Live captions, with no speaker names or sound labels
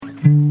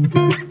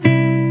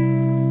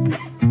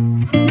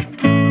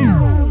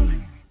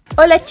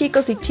Hola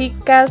chicos y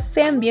chicas,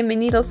 sean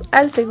bienvenidos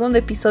al segundo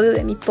episodio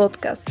de mi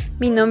podcast.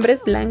 Mi nombre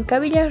es Blanca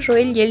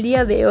Villarroel y el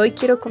día de hoy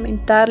quiero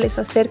comentarles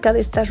acerca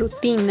de esta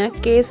rutina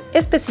que es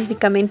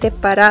específicamente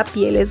para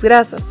pieles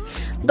grasas,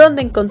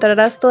 donde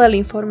encontrarás toda la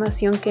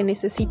información que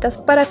necesitas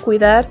para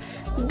cuidar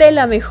de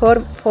la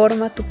mejor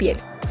forma tu piel.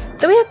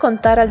 Te voy a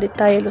contar al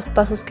detalle los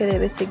pasos que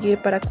debes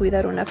seguir para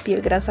cuidar una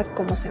piel grasa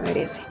como se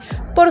merece.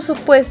 Por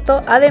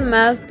supuesto,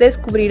 además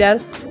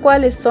descubrirás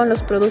cuáles son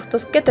los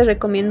productos que te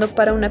recomiendo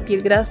para una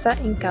piel grasa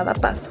en cada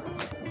paso.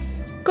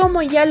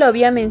 Como ya lo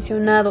había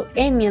mencionado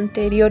en mi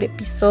anterior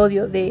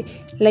episodio de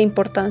la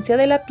importancia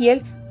de la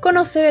piel,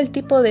 conocer el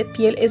tipo de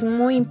piel es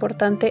muy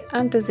importante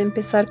antes de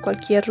empezar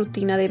cualquier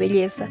rutina de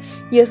belleza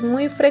y es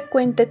muy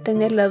frecuente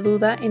tener la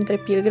duda entre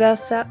piel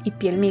grasa y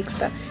piel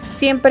mixta.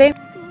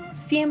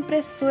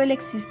 Siempre suele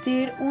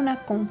existir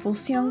una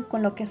confusión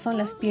con lo que son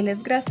las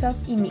pieles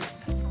grasas y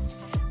mixtas.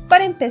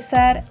 Para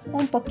empezar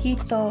un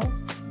poquito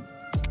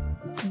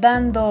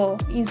dando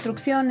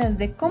instrucciones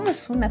de cómo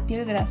es una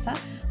piel grasa,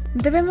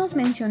 debemos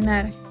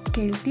mencionar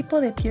que el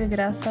tipo de piel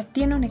grasa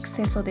tiene un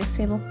exceso de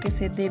sebo que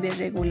se debe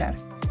regular,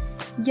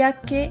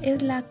 ya que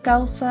es la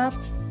causa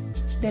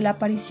de la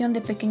aparición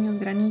de pequeños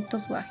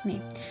granitos o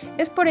acné.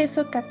 Es por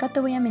eso que acá te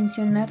voy a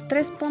mencionar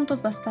 3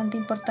 puntos bastante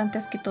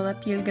importantes que toda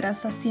piel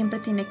grasa siempre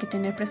tiene que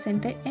tener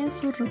presente en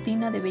su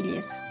rutina de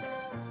belleza.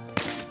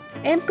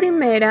 En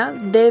primera,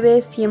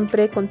 debe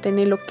siempre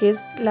contener lo que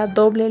es la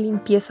doble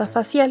limpieza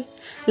facial.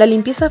 La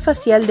limpieza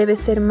facial debe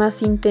ser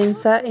más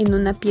intensa en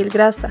una piel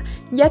grasa,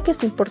 ya que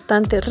es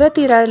importante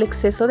retirar el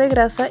exceso de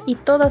grasa y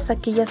todas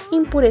aquellas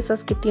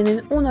impurezas que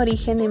tienen un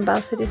origen en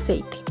base de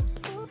aceite.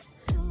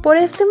 Por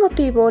este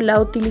motivo,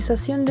 la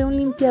utilización de un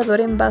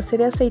limpiador en base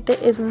de aceite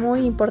es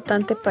muy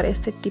importante para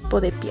este tipo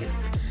de piel.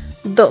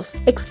 2.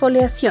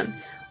 Exfoliación.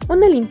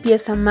 Una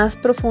limpieza más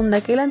profunda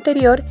que la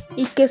anterior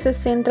y que se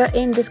centra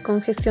en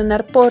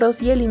descongestionar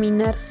poros y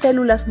eliminar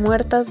células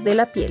muertas de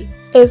la piel.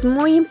 Es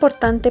muy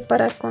importante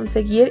para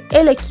conseguir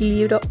el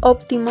equilibrio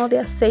óptimo de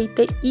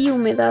aceite y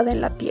humedad en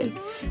la piel.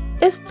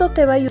 Esto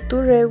te va a ayudar a que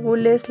tú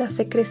regules la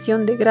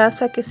secreción de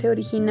grasa que se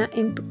origina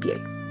en tu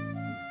piel.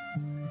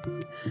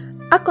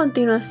 A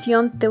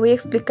continuación te voy a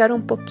explicar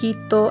un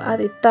poquito a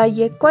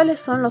detalle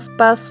cuáles son los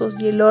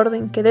pasos y el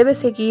orden que debe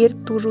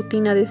seguir tu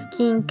rutina de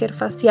skincare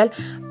facial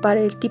para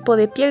el tipo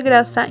de piel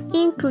grasa,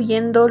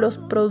 incluyendo los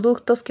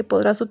productos que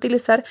podrás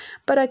utilizar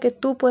para que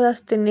tú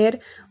puedas tener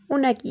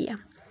una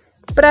guía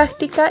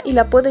práctica y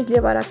la puedes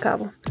llevar a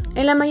cabo.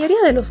 En la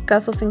mayoría de los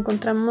casos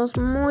encontramos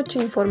mucha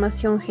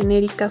información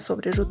genérica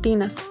sobre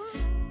rutinas,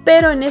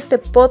 pero en este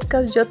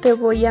podcast yo te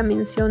voy a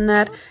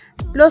mencionar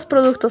los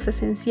productos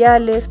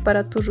esenciales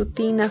para tu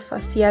rutina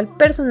facial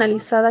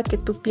personalizada que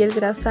tu piel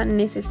grasa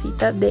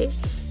necesita de.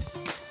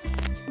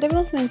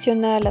 Debemos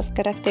mencionar las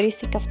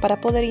características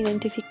para poder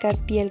identificar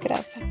piel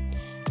grasa.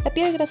 La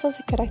piel grasa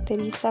se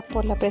caracteriza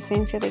por la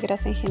presencia de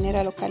grasa en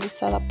general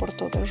localizada por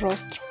todo el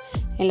rostro.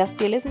 En las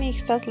pieles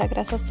mixtas, la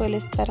grasa suele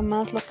estar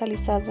más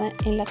localizada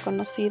en la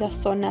conocida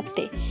zona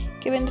T,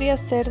 que vendría a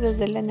ser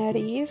desde la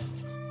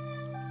nariz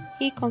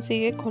y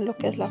consigue con lo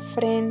que es la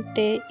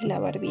frente y la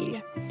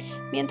barbilla.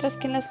 Mientras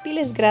que en las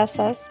pieles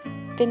grasas,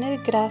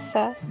 tener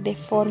grasa de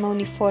forma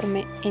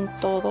uniforme en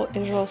todo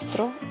el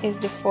rostro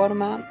es de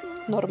forma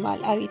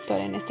normal,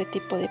 habitual en este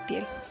tipo de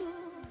piel.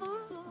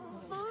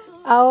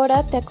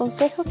 Ahora te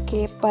aconsejo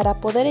que para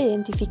poder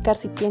identificar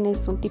si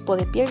tienes un tipo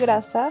de piel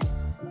grasa,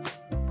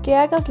 que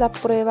hagas la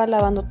prueba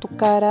lavando tu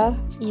cara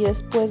y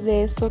después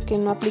de eso que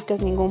no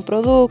apliques ningún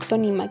producto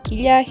ni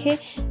maquillaje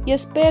y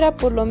espera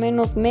por lo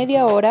menos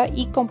media hora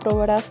y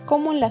comprobarás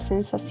cómo la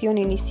sensación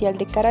inicial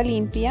de cara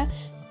limpia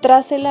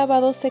tras el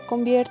lavado se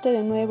convierte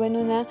de nuevo en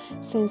una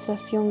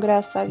sensación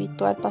grasa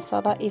habitual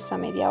pasada esa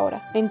media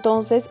hora.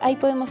 Entonces ahí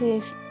podemos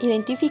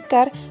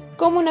identificar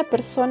cómo una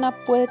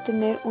persona puede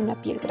tener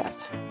una piel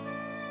grasa.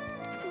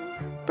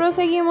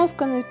 Proseguimos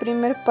con el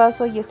primer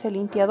paso y es el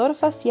limpiador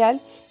facial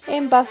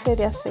en base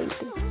de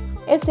aceite.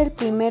 Es el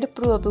primer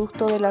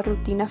producto de la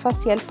rutina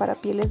facial para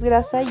pieles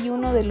grasa y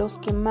uno de los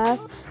que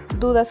más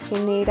dudas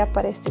genera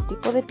para este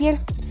tipo de piel.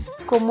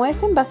 Como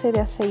es en base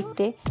de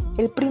aceite,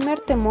 el primer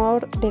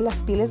temor de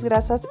las pieles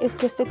grasas es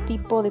que este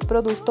tipo de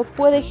producto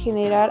puede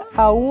generar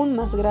aún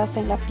más grasa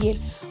en la piel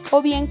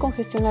o bien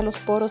congestionar los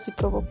poros y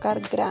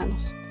provocar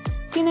granos.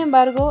 Sin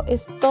embargo,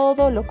 es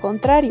todo lo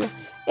contrario.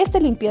 Este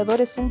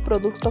limpiador es un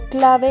producto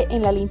clave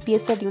en la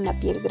limpieza de una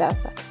piel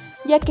grasa,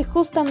 ya que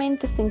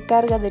justamente se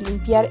encarga de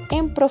limpiar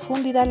en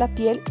profundidad la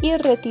piel y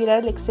retirar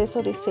el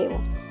exceso de sebo.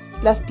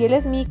 Las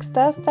pieles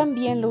mixtas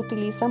también lo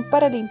utilizan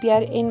para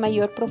limpiar en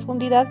mayor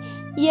profundidad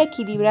y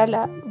equilibrar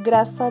la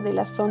grasa de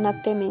la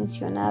zona T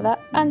mencionada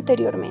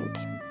anteriormente.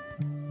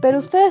 Pero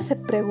ustedes se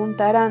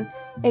preguntarán,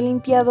 ¿el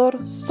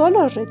limpiador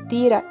solo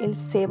retira el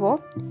sebo?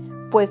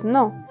 Pues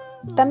no,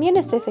 también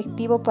es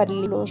efectivo para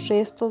los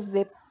restos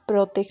de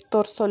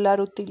protector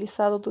solar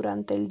utilizado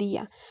durante el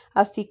día,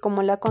 así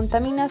como la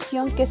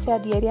contaminación que se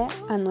adhiere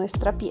a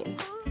nuestra piel.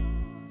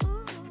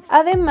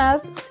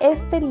 Además,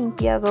 este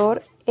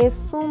limpiador es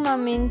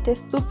sumamente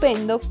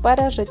estupendo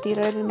para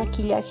retirar el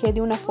maquillaje de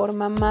una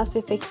forma más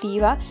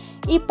efectiva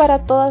y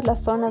para todas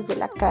las zonas de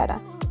la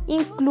cara,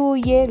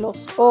 incluye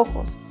los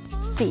ojos.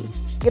 Sí,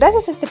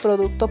 gracias a este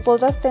producto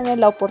podrás tener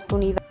la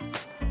oportunidad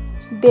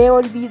de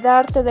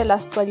olvidarte de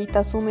las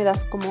toallitas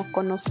húmedas como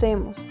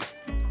conocemos,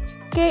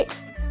 que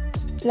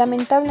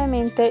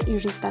lamentablemente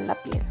irritan la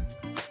piel.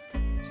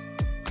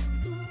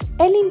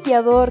 El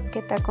limpiador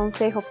que te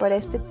aconsejo para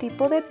este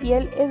tipo de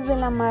piel es de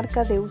la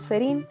marca de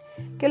Eucerin,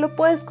 que lo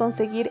puedes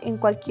conseguir en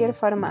cualquier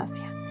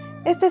farmacia.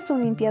 Este es un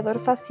limpiador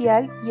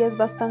facial y es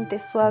bastante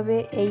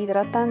suave e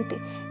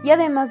hidratante, y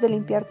además de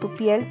limpiar tu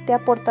piel, te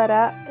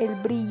aportará el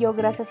brillo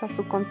gracias a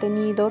su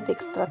contenido de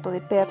extracto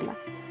de perla.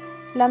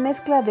 La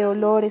mezcla de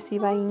olores y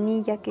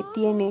vainilla que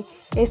tiene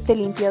este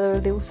limpiador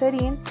de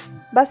Eucerin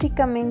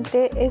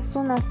básicamente es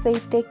un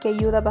aceite que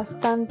ayuda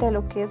bastante a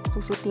lo que es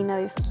tu rutina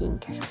de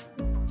skincare.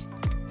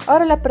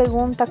 Ahora la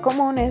pregunta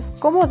común es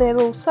 ¿cómo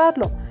debo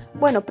usarlo?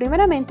 Bueno,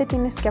 primeramente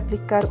tienes que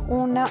aplicar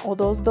 1 o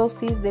 2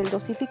 dosis del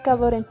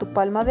dosificador en tu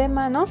palma de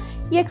mano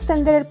y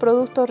extender el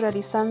producto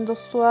realizando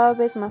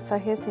suaves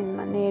masajes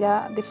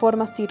de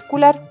forma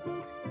circular.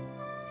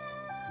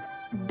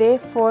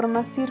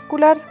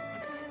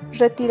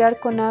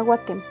 Retirar con agua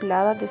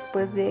templada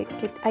después de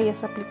que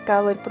hayas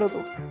aplicado el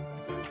producto.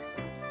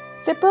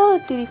 Se puede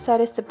utilizar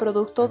este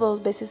producto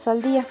 2 veces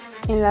al día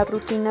en la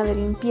rutina de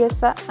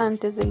limpieza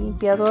antes del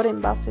limpiador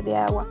en base de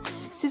agua.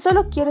 Si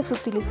solo quieres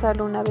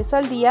utilizarlo una vez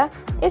al día,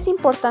 es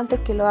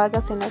importante que lo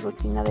hagas en la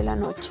rutina de la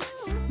noche,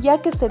 ya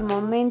que es el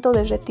momento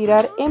de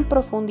retirar en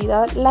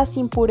profundidad las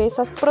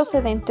impurezas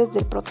procedentes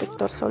del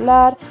protector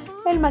solar,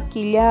 el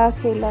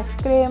maquillaje, las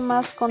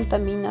cremas,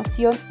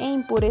 contaminación e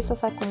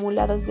impurezas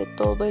acumuladas de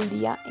todo el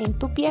día en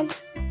tu piel.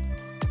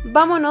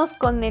 Vámonos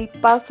con el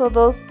paso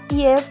 2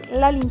 y es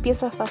la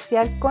limpieza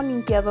facial con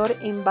limpiador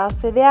en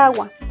base de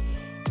agua.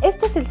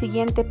 Este es el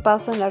siguiente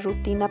paso en la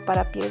rutina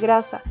para piel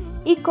grasa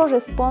y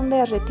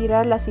corresponde a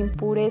retirar las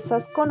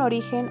impurezas con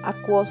origen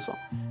acuoso,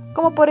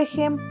 como por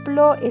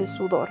ejemplo el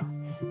sudor.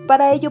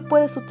 Para ello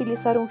puedes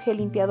utilizar un gel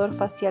limpiador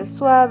facial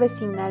suave,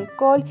 sin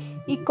alcohol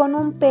y con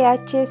un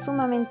pH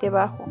sumamente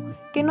bajo,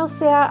 que no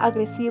sea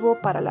agresivo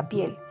para la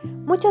piel.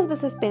 Muchas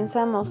veces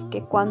pensamos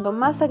que cuando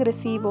más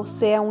agresivo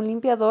sea un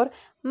limpiador,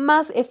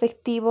 más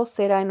efectivo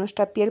será en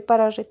nuestra piel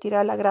para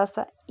retirar la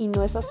grasa, y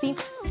no es así.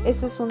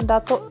 Ese es un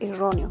dato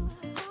erróneo.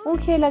 Un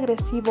gel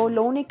agresivo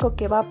lo único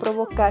que va a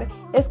provocar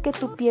es que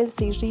tu piel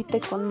se irrite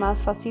con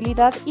más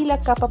facilidad y la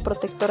capa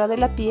protectora de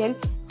la piel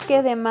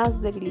quede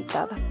más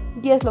debilitada,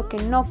 y es lo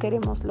que no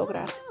queremos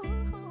lograr.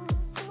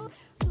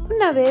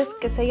 Una vez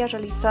que se haya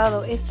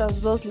realizado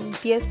estas 2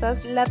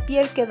 limpiezas, la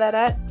piel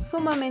quedará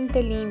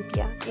sumamente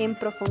limpia en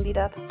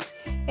profundidad.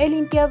 El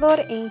limpiador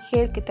en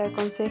gel que te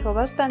aconsejo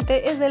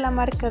bastante es de la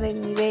marca de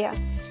Nivea,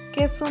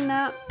 que es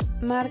una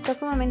marca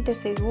sumamente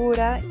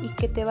segura y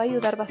que te va a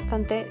ayudar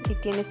bastante si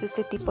tienes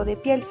este tipo de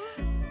piel,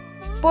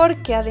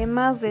 porque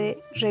además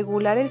de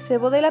regular el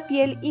sebo de la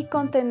piel y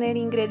contener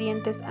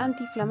ingredientes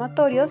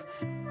antiinflamatorios,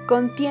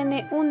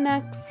 contiene un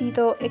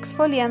ácido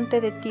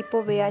exfoliante de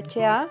tipo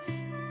BHA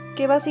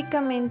que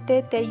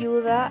básicamente te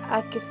ayuda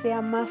a que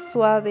sea más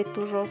suave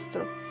tu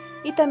rostro,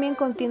 y también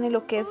contiene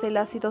lo que es el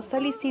ácido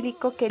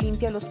salicílico que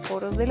limpia los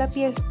poros de la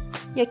piel.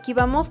 Y aquí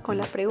vamos con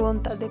la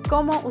pregunta de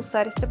cómo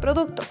usar este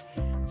producto.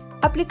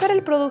 Aplicar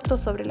el producto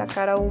sobre la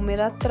cara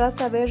húmeda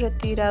tras haber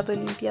retirado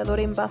el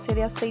limpiador en base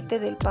de aceite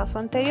del paso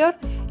anterior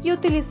y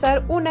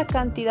utilizar una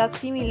cantidad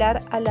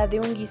similar a la de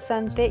un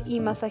guisante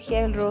y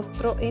masajear el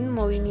rostro en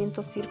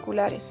movimientos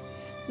circulares.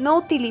 No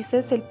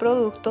utilices el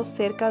producto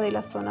cerca de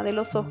la zona de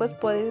los ojos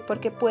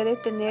porque puede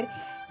tener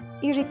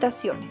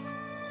irritaciones.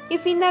 Y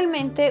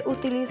finalmente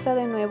utiliza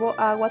de nuevo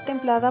agua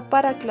templada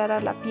para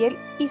aclarar la piel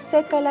y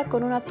sécala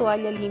con una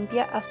toalla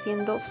limpia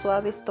haciendo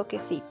suaves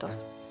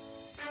toquecitos.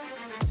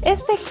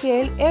 Este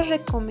gel es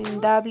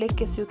recomendable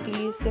que se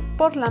utilice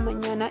por la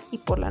mañana y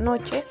por la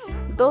noche,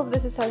 2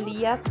 veces al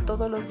día,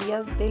 todos los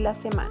días de la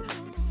semana.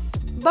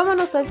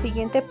 Vámonos al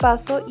siguiente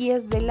paso y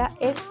es de la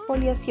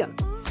exfoliación.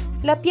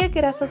 La piel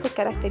grasa se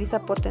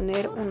caracteriza por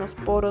tener unos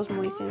poros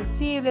muy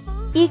sensibles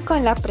y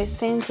con la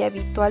presencia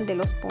habitual de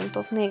los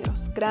puntos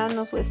negros,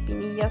 granos o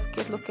espinillas, que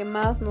es lo que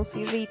más nos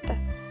irrita.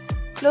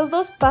 Los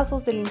 2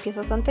 pasos de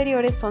limpiezas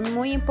anteriores son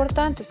muy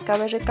importantes,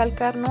 cabe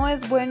recalcar, no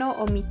es bueno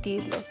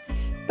omitirlos,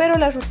 pero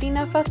la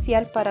rutina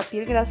facial para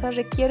piel grasa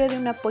requiere de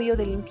un apoyo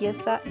de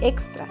limpieza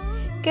extra,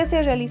 que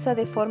se realiza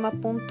de forma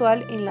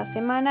puntual en la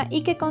semana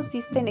y que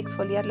consiste en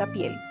exfoliar la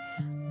piel,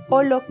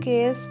 o lo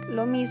que es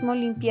lo mismo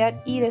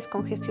limpiar y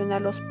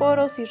descongestionar los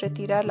poros y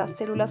retirar las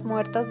células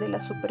muertas de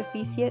la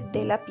superficie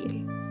de la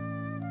piel.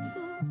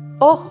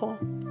 Ojo,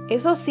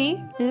 eso sí,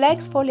 la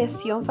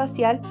exfoliación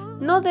facial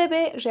no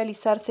debe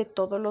realizarse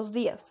todos los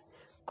días.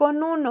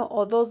 Con 1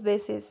 o 2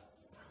 veces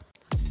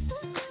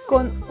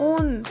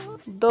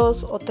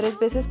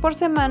por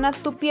semana,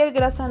 tu piel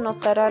grasa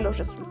notará los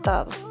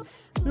resultados.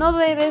 No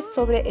debes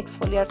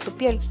sobreexfoliar tu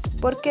piel,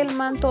 porque el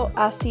manto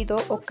ácido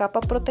o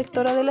capa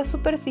protectora de la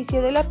superficie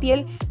de la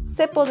piel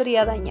se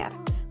podría dañar.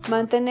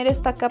 Mantener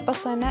esta capa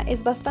sana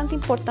es bastante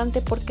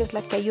importante porque es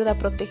la que ayuda a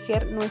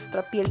proteger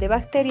nuestra piel de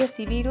bacterias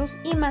y virus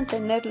y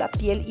mantener la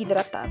piel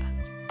hidratada.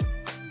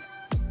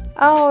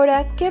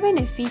 Ahora, ¿qué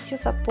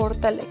beneficios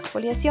aporta la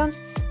exfoliación?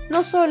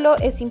 No solo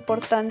es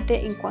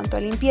importante en cuanto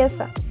a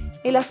limpieza,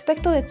 el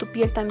aspecto de tu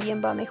piel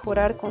también va a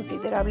mejorar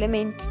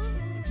considerablemente.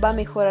 Va a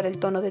mejorar el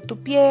tono de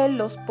tu piel,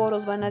 los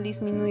poros van a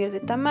disminuir de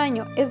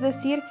tamaño, es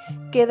decir,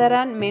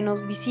 quedarán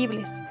menos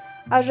visibles.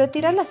 Al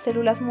retirar las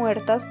células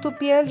muertas, tu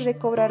piel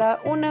recobrará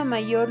una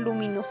mayor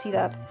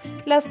luminosidad.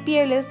 Las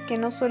pieles que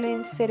no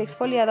suelen ser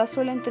exfoliadas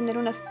suelen tener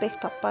un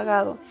aspecto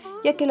apagado,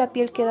 ya que la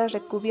piel queda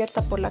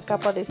recubierta por la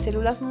capa de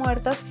células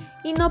muertas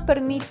y no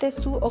permite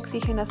su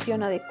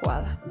oxigenación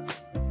adecuada.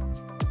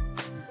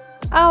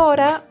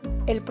 Ahora,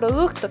 el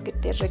producto que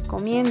te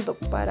recomiendo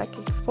para que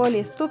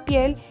exfolies tu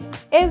piel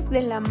es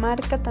de la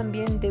marca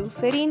también de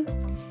Eucerin.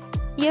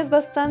 Y es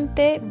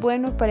bastante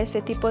bueno para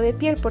este tipo de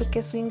piel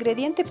porque su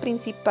ingrediente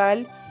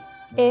principal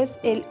es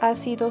el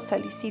ácido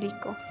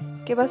salicílico,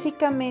 que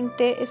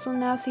básicamente es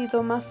un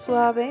ácido más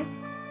suave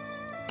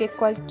que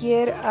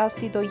cualquier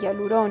ácido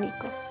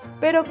hialurónico,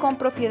 pero con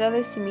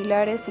propiedades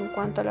similares en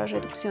cuanto a la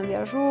reducción de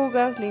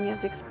arrugas,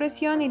 líneas de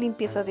expresión y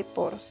limpieza de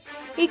poros.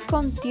 Y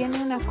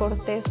contiene una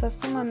corteza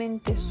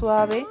sumamente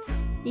suave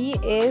y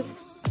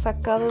es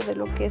sacado de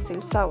lo que es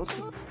el sauce,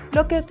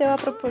 lo que te va a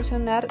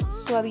proporcionar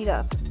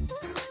suavidad.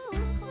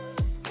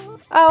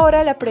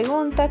 Ahora la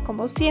pregunta,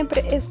 como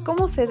siempre, es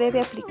cómo se debe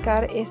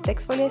aplicar esta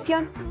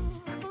exfoliación.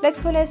 La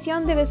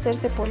exfoliación debe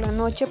hacerse por la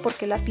noche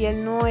porque la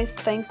piel no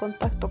está en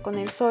contacto con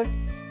el sol.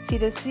 Si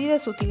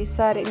decides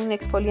utilizar un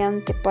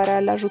exfoliante para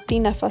la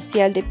rutina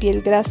facial de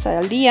piel grasa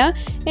al día,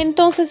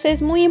 entonces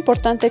es muy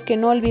importante que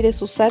no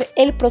olvides usar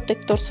el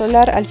protector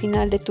solar al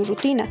final de tu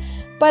rutina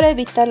para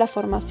evitar la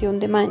formación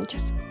de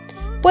manchas.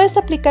 Puedes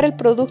aplicar el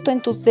producto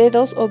en tus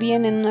dedos o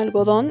bien en un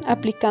algodón,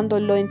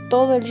 aplicándolo en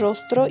todo el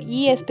rostro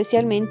y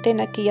especialmente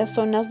en aquellas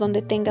zonas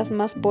donde tengas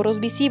más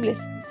poros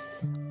visibles.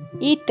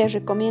 Y te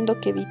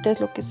recomiendo que evites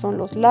lo que son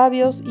los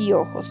labios y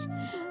ojos.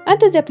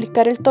 Antes de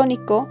aplicar el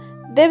tónico,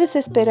 debes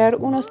esperar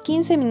unos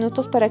 15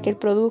 minutos para que el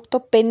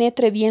producto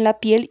penetre bien la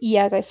piel y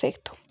haga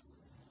efecto.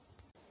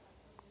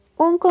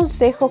 Un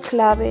consejo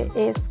clave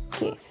es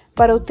que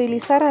para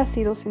utilizar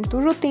ácidos en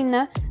tu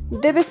rutina,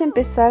 debes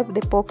empezar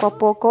de poco a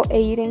poco e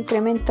ir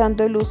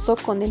incrementando el uso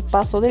con el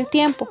paso del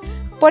tiempo.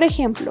 Por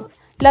ejemplo,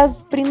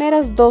 las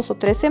primeras 2 o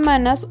 3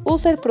 semanas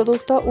usa el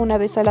producto una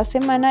vez a la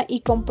semana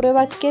y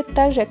comprueba qué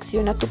tal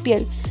reacciona tu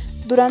piel.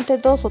 Durante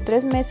 2 o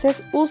 3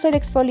 meses usa el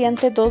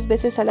exfoliante 2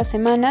 veces a la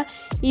semana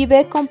y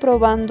ve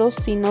comprobando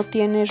si no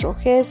tienes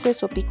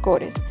rojeces o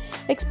picores.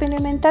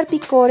 Experimentar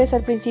picores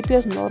al principio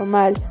es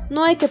normal,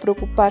 no hay que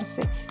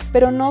preocuparse,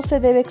 pero no se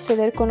debe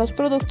exceder con los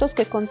productos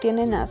que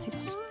contienen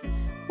ácidos.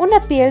 Una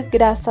piel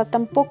grasa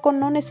tampoco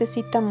no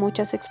necesita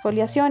muchas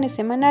exfoliaciones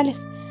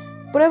semanales.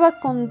 Prueba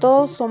con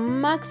 2 o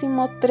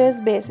máximo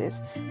 3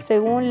 veces,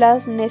 según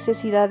las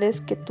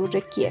necesidades que tú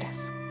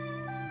requieras.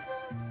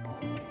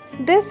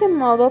 De ese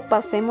modo,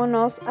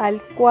 pasémonos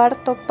al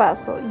cuarto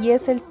paso y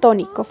es el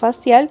tónico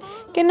facial,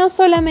 que no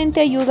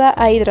solamente ayuda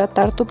a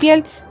hidratar tu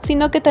piel,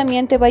 sino que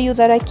también te va a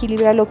ayudar a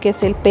equilibrar lo que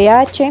es el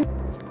pH.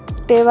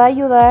 Te va a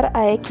ayudar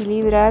a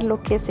equilibrar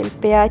lo que es el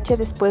pH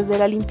después de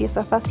la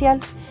limpieza facial.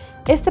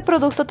 Este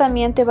producto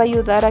también te va a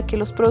ayudar a que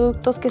los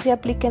productos que se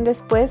apliquen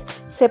después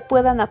se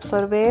puedan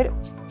absorber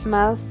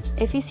más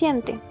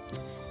eficiente.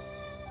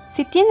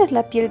 Si tienes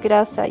la piel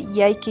grasa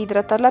y hay que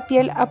hidratar la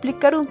piel,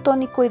 aplicar un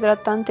tónico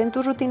hidratante en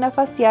tu rutina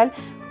facial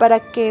para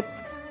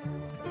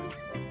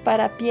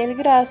piel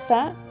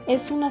grasa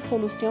es una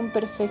solución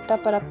perfecta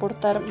para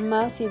aportar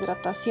más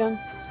hidratación.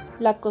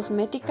 La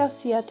cosmética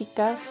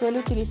asiática suele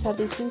utilizar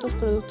distintos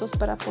productos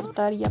para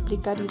aportar y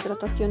aplicar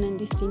hidratación en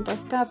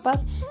distintas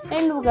capas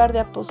en lugar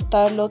de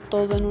apostarlo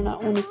todo en una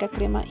única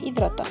crema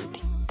hidratante.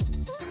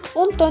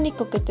 Un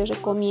tónico que te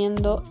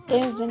recomiendo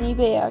es de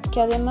Nivea,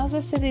 que además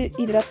de ser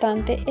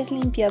hidratante es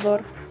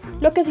limpiador,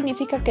 lo que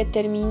significa que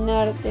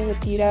terminar de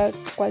retirar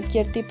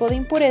cualquier tipo de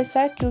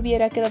impureza que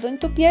hubiera quedado en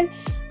tu piel,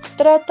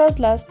 tratas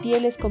las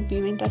pieles con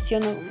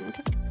pigmentación.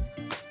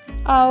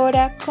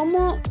 Ahora,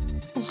 ¿cómo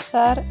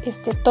usar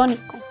este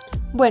tónico?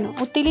 Bueno,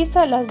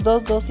 utiliza las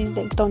 2 dosis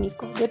del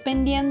tónico,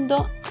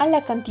 dependiendo a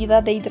la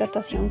cantidad de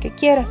hidratación que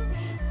quieras.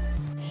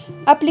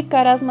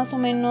 Aplicarás más o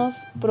menos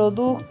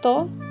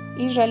producto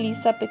y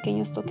realiza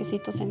pequeños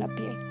toquecitos en la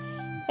piel.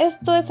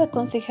 Esto es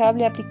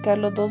aconsejable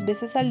aplicarlo 2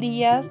 veces al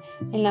día,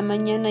 en la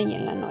mañana y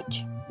en la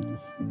noche.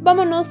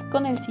 Vámonos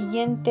con el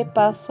siguiente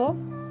paso,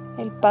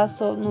 el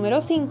paso número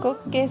 5,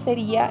 que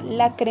sería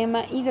la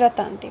crema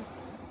hidratante.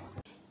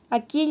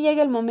 Aquí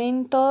llega el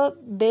momento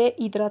de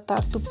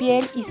hidratar tu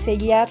piel y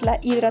sellar la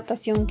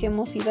hidratación que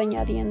hemos ido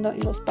añadiendo en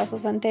los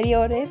pasos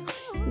anteriores,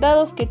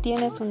 dados que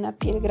tienes una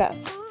piel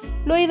grasa.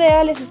 Lo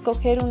ideal es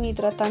escoger un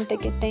hidratante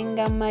que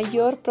tenga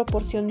mayor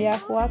proporción de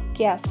agua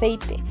que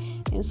aceite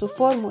en su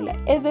fórmula,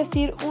 es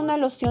decir, una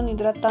loción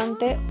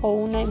hidratante o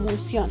una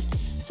emulsión.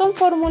 Son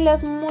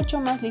fórmulas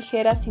mucho más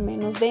ligeras y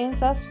menos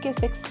densas que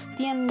se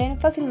extienden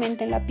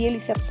fácilmente en la piel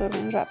y se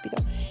absorben rápido.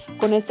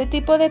 Con este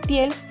tipo de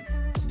piel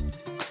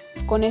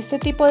Con este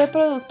tipo de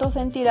productos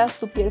sentirás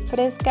tu piel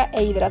fresca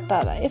e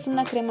hidratada. Es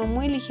una crema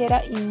muy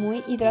ligera y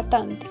muy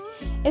hidratante.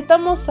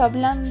 Estamos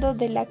hablando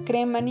de la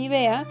crema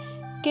Nivea,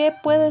 que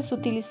puedes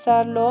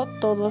utilizarlo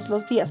todos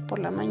los días, por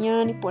la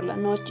mañana y por la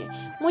noche.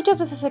 Muchas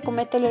veces se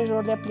comete el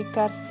error de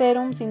aplicar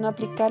serum sin no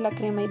aplicar la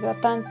crema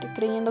hidratante,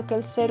 creyendo que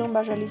el serum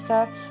va a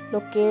realizar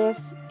lo que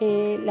es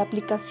la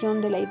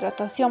aplicación de la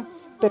hidratación,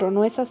 pero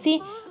no es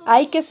así.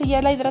 Hay que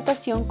sellar la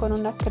hidratación con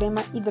una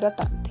crema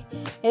hidratante.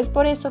 Es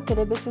por eso que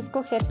debes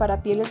escoger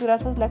para pieles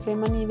grasas la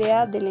crema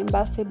Nivea del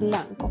envase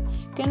blanco,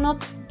 que no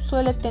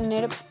suele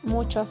tener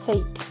mucho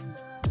aceite.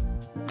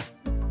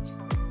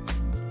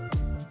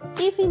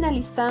 Y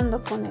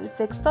finalizando con el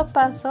sexto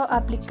paso,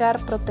 aplicar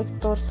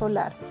protector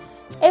solar.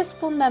 Es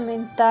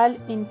fundamental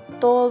en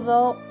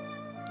toda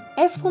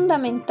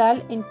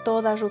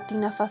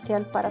rutina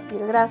facial para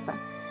piel grasa,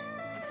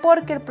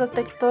 porque el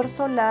protector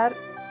solar,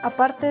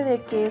 aparte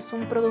de que es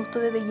un producto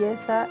de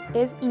belleza,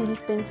 es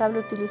indispensable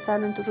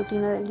utilizarlo en tu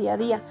rutina del día a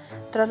día,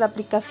 tras la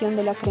aplicación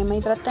de la crema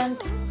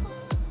hidratante.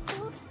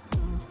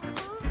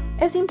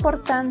 Es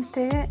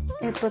importante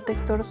el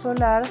protector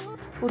solar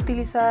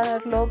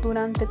utilizarlo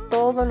durante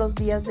todos los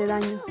días del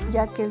año,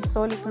 ya que el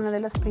sol es una de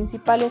las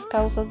principales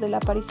causas de la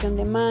aparición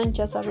de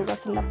manchas,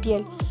 arrugas en la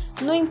piel.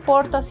 No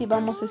importa si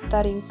vamos a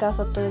estar en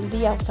casa todo el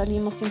día o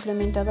salimos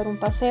simplemente a dar un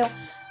paseo,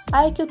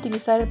 hay que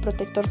utilizar el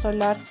protector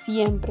solar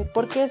siempre,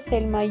 porque es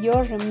el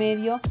mayor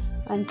remedio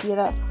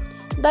antiedad.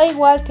 Da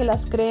igual que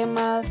las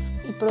cremas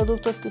y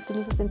productos que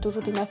utilices en tu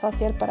rutina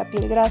facial para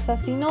piel grasa,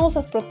 si no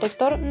usas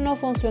protector no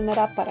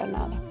funcionará para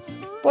nada.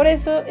 Por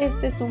eso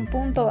este es un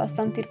punto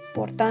bastante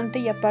importante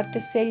y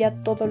aparte sella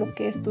todo lo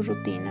que es tu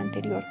rutina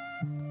anterior.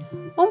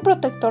 Un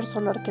protector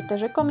solar que te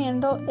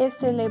recomiendo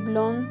es el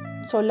Leblon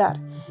Solar,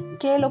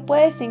 que lo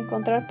puedes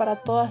encontrar para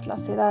todas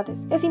las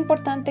edades. Es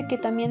importante que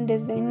también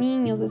desde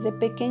niños, desde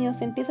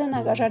pequeños, empiecen a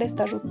agarrar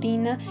esta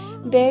rutina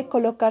de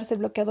colocarse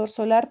bloqueador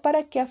solar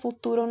para que a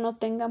futuro no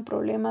tengan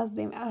problemas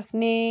de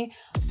acné,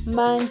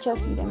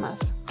 manchas y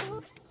demás.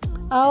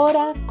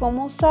 Ahora,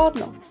 ¿cómo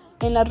usarlo?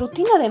 En la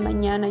rutina de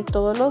mañana y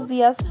todos los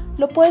días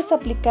lo puedes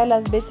aplicar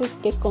las veces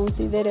que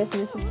consideres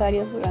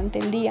necesarias durante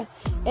el día.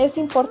 Es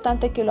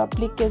importante que lo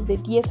apliques de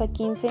 10 a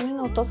 15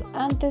 minutos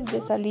antes de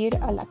salir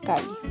a la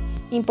calle.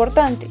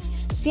 Importante,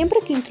 siempre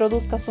que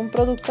introduzcas un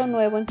producto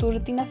nuevo en tu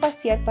rutina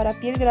facial para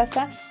piel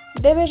grasa,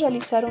 debes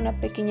realizar una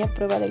pequeña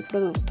prueba del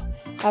producto.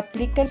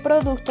 Aplica el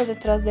producto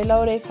detrás de la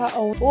oreja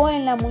o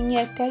en la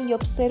muñeca y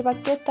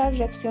observa qué tal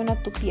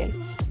reacciona tu piel.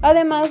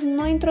 Además,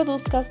 no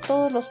introduzcas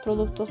todos los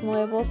productos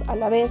nuevos a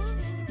la vez.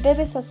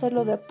 Debes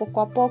hacerlo de poco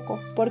a poco,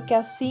 porque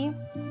así,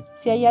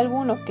 si hay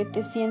alguno que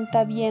te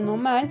sienta bien o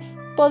mal,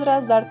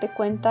 podrás darte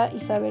cuenta y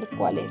saber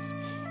cuál es.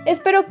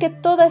 Espero que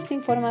toda esta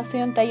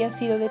información te haya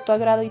sido de tu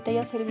agrado y te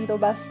haya servido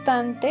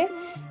bastante.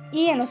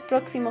 Y en los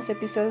próximos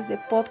episodios de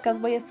podcast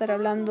voy a estar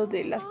hablando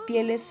de las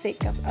pieles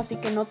secas, así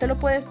que no te lo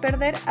puedes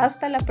perder.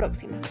 Hasta la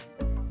próxima.